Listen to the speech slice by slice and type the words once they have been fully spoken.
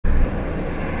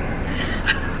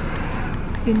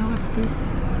you know what's this.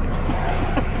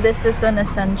 This is an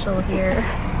essential here.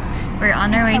 We're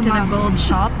on our way to the gold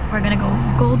shop. We're gonna go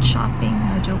gold shopping.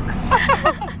 No joke.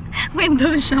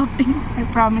 Window shopping. I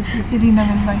promise you, Selena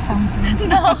will buy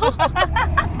something. No.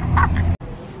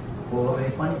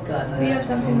 Do you have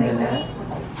something like that?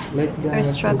 We're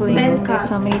struggling. There's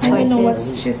so many choices. I don't know what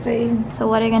she's saying. So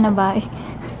what are you gonna buy?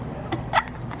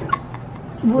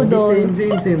 Boodle.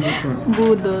 Same, this one.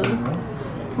 Boodle.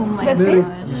 Oh my That's god. it?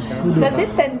 That's it?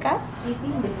 10K?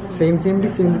 Same,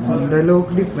 this one. The look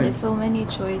There's difference. so many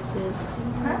choices.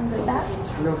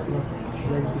 Look,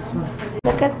 like this one.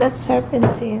 Look at that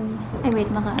serpentine. Ay, wait,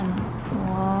 naka ano.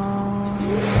 Wow.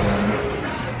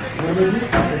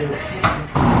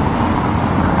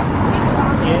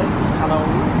 Yes, hello.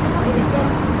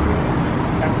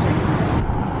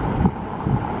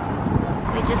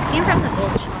 We just came from the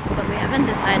gold shop, but we haven't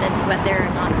decided whether or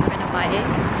not we're gonna buy it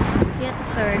yet.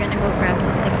 So we're gonna go grab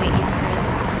something to eat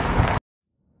first.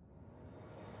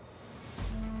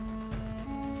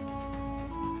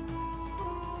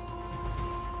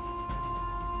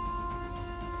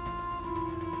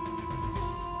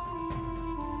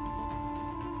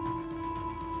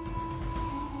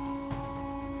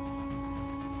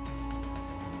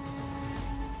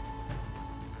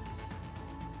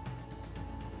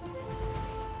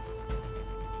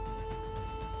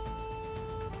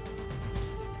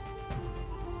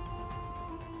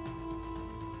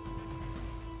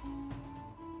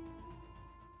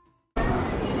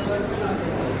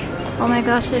 Oh my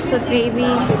gosh, there's a baby.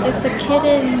 It's a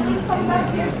kitten.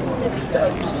 It's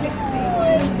so cute.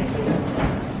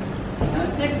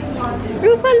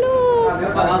 Rufa, look!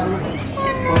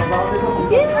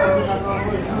 Yeah!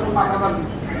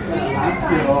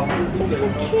 It's a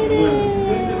kitten.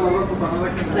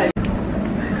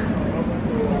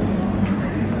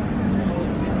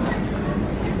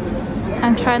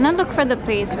 I'm trying to look for the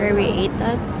place where we ate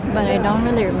at, but I don't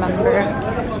really remember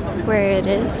where it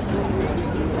is.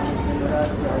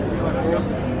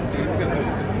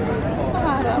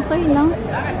 Okay lang.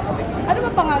 Ano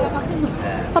ba pangalan kasi?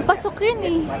 Papasok yun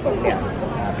eh.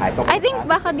 I think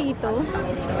baka dito.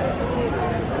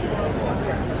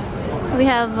 We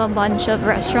have a bunch of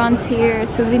restaurants here,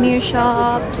 souvenir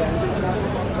shops.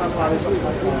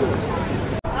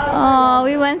 Oh,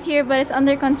 we went here but it's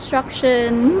under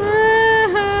construction.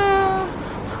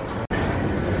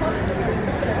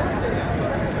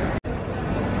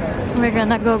 We're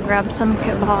gonna go grab some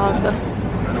kebab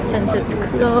since it's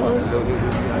closed.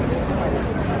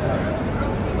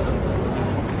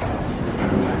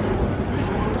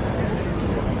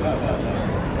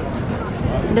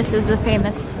 This is the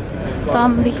famous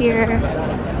tomb here.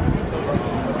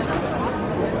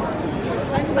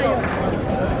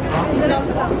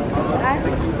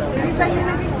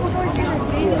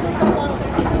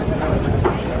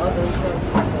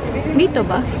 Dito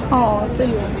ba? Oo, ito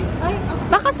yun.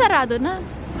 Baka sarado na.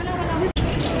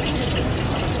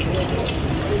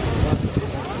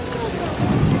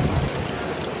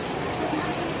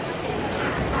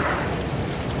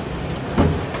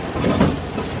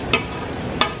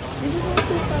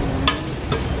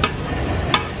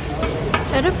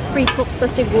 Pero pre-cook to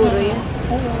siguro yun.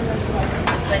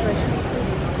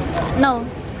 No.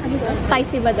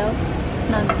 Spicy ba daw?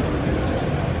 No.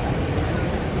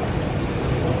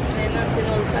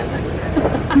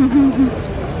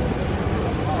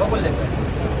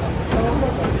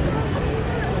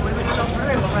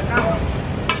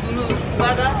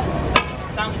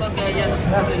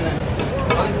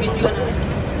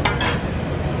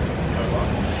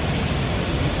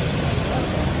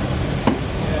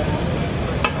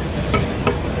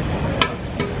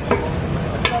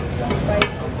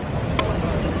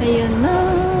 Ayun na.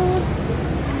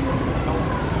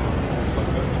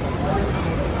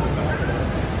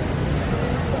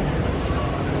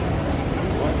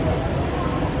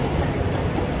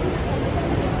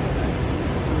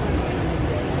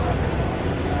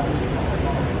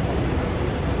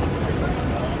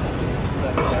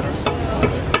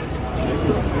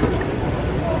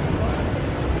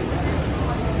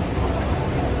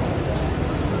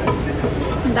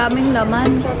 Ang daming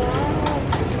laman.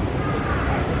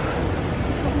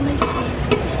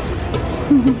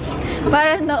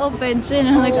 Parang na-open siya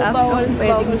na nag-ask kung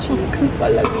pwedeng cheese.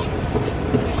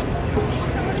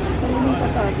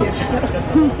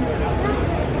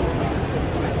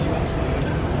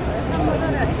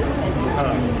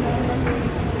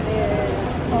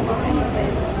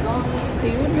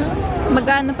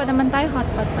 Mag-ano pa naman tayo?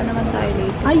 Hotpot pa naman tayo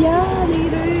later. Ah, yeah,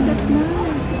 later. That's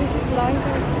nice. This is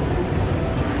lighter.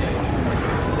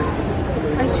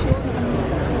 Ay, shit.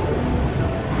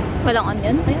 Walang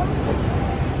onion? Ayan.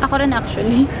 Ako rin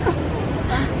actually.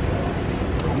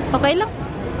 Okay lang?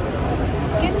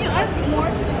 Can you add more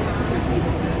sauce?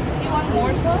 You want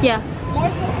more sauce? Yeah.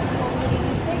 More sauce is okay.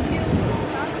 Thank you.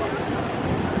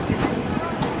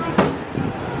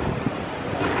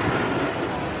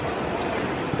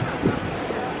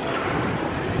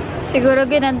 Siguro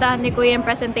ginandahan ni Kuya yung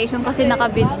presentation kasi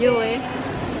naka-video eh.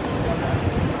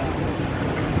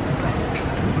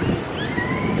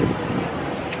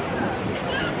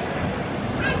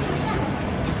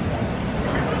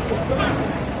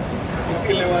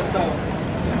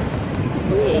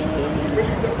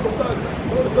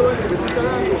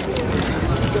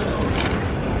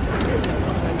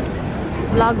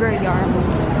 Vlogger yarn.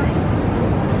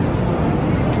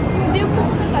 Hindi po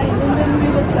na tayo. And then we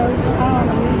will tell you how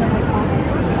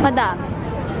Madami.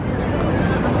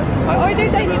 order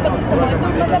tayo dito. Gusto mo. Ito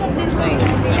masarap din to eh.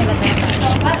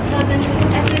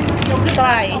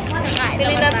 Try.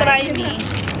 Sili na try me.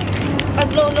 Pag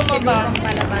lumabas.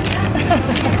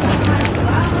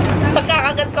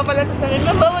 Pagkakagat ka pala sa sarili,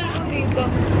 mabawal mo dito.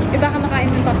 Iba ka makain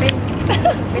ng papel.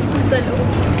 Papel mo sa loob.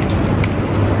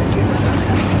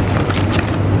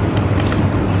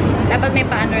 Dapat may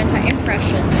paano rin tayo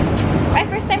impression. Ay,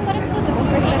 first time ko rin ito, diba?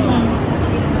 First time ko.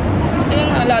 Buti nga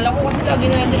naalala ko kasi lagi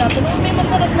na lang tinatanong, may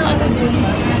masarap na ano dun.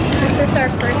 This is our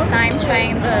first time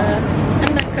trying the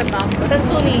kebab.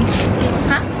 Tantuni.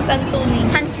 Ha? Tantuni.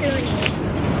 Tantuni.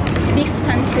 Beef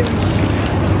tantuni.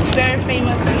 It's very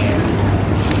famous here.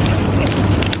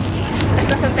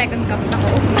 Basta sa second cup na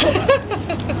ko.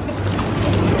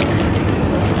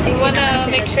 We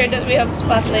wanna make sure that we have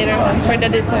spot later on for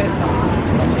the dessert.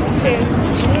 Cheers.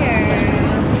 Cheers.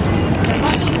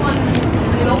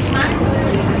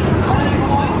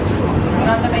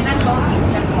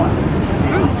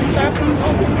 Sarap ng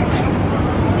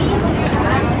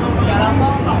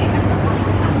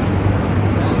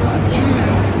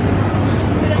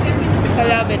I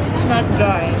love it. It's not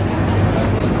dry.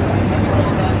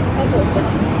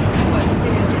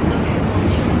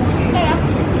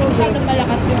 Masyadong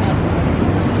malakas yun.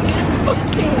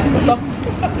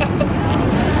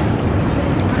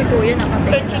 Si Kuya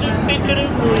nakatingin naman. Picture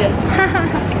yung kuya.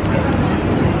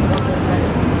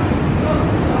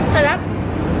 Sarap.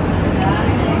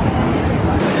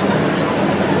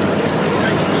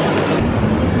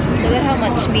 Look at how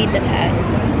much meat it has.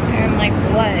 I'm like,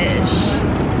 gosh.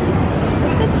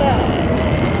 Look at that.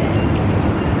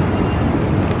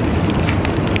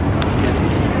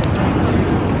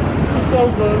 So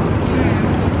good.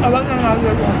 I want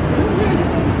another one.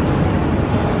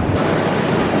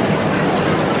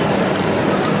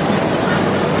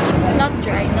 It's not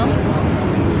dry, no?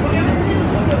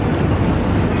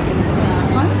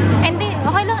 Huh? Hindi,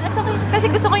 okay lang. It's okay. Kasi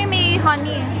gusto ko yung may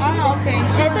honey. Ah, okay.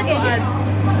 Yeah, it's okay.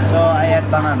 So I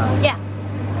add banana. Yeah.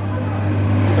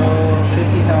 So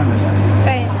 57.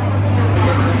 Okay.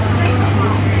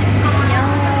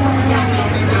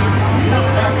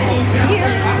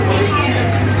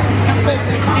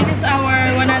 This is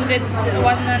our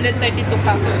 132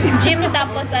 cup. Gym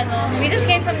tapos ano, we just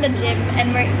came from the gym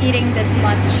and we're eating this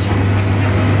much.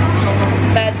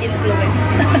 Bad influence.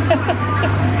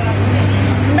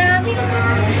 Dami.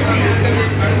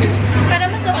 Para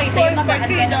mas okay ito yung mag-add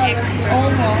ka ng extra. Oo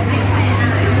nga.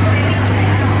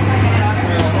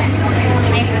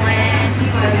 My gosh,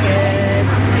 it's so good.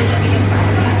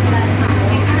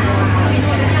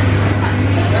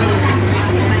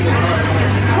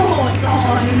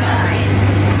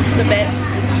 The best.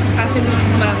 Asin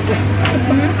mango.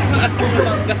 Asin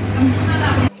manga.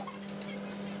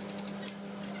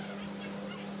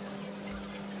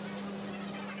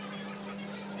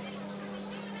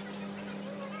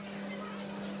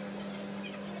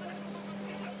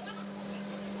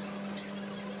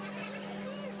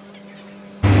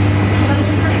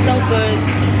 So good.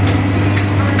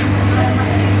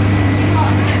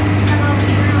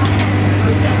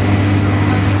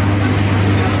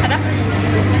 Harap.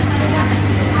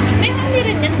 May honey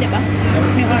rin yan, di ba?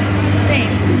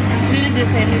 Same. It's really the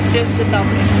same. It's just the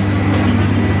topping.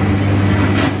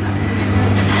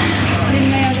 Yun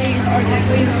na yata yung order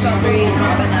ko yung strawberry and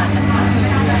banana.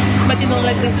 But you don't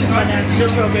like this banana, the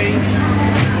strawberry.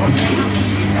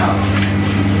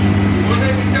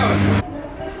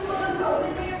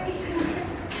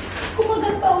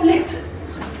 Kumagat pa ulit.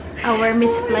 Our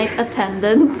Miss Flight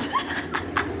attendant.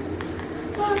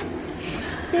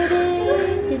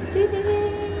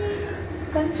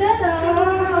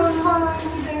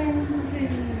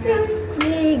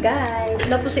 Hey guys!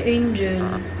 Wala po si Angel.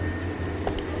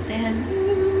 Ayan.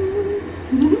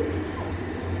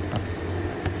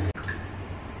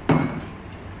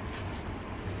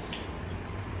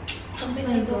 Oh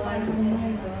my God. Oh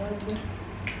my God.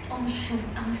 Oh shoot,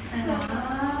 ang sarap.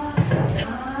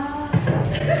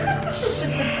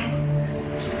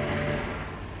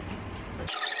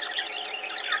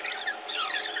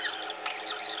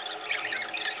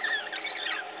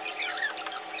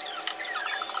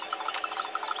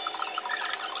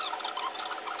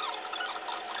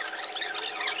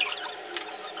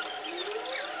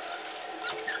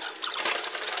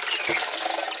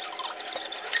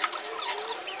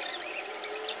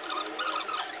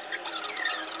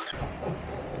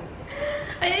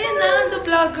 Ayan na, the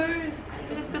vloggers.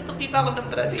 Nagtutupi pa ako ng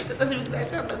bra dito, tapos bigla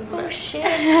ka Oh mag-bra. shit.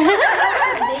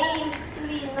 Thanks,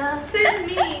 Lina.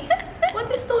 Send me! What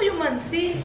is to human, sis?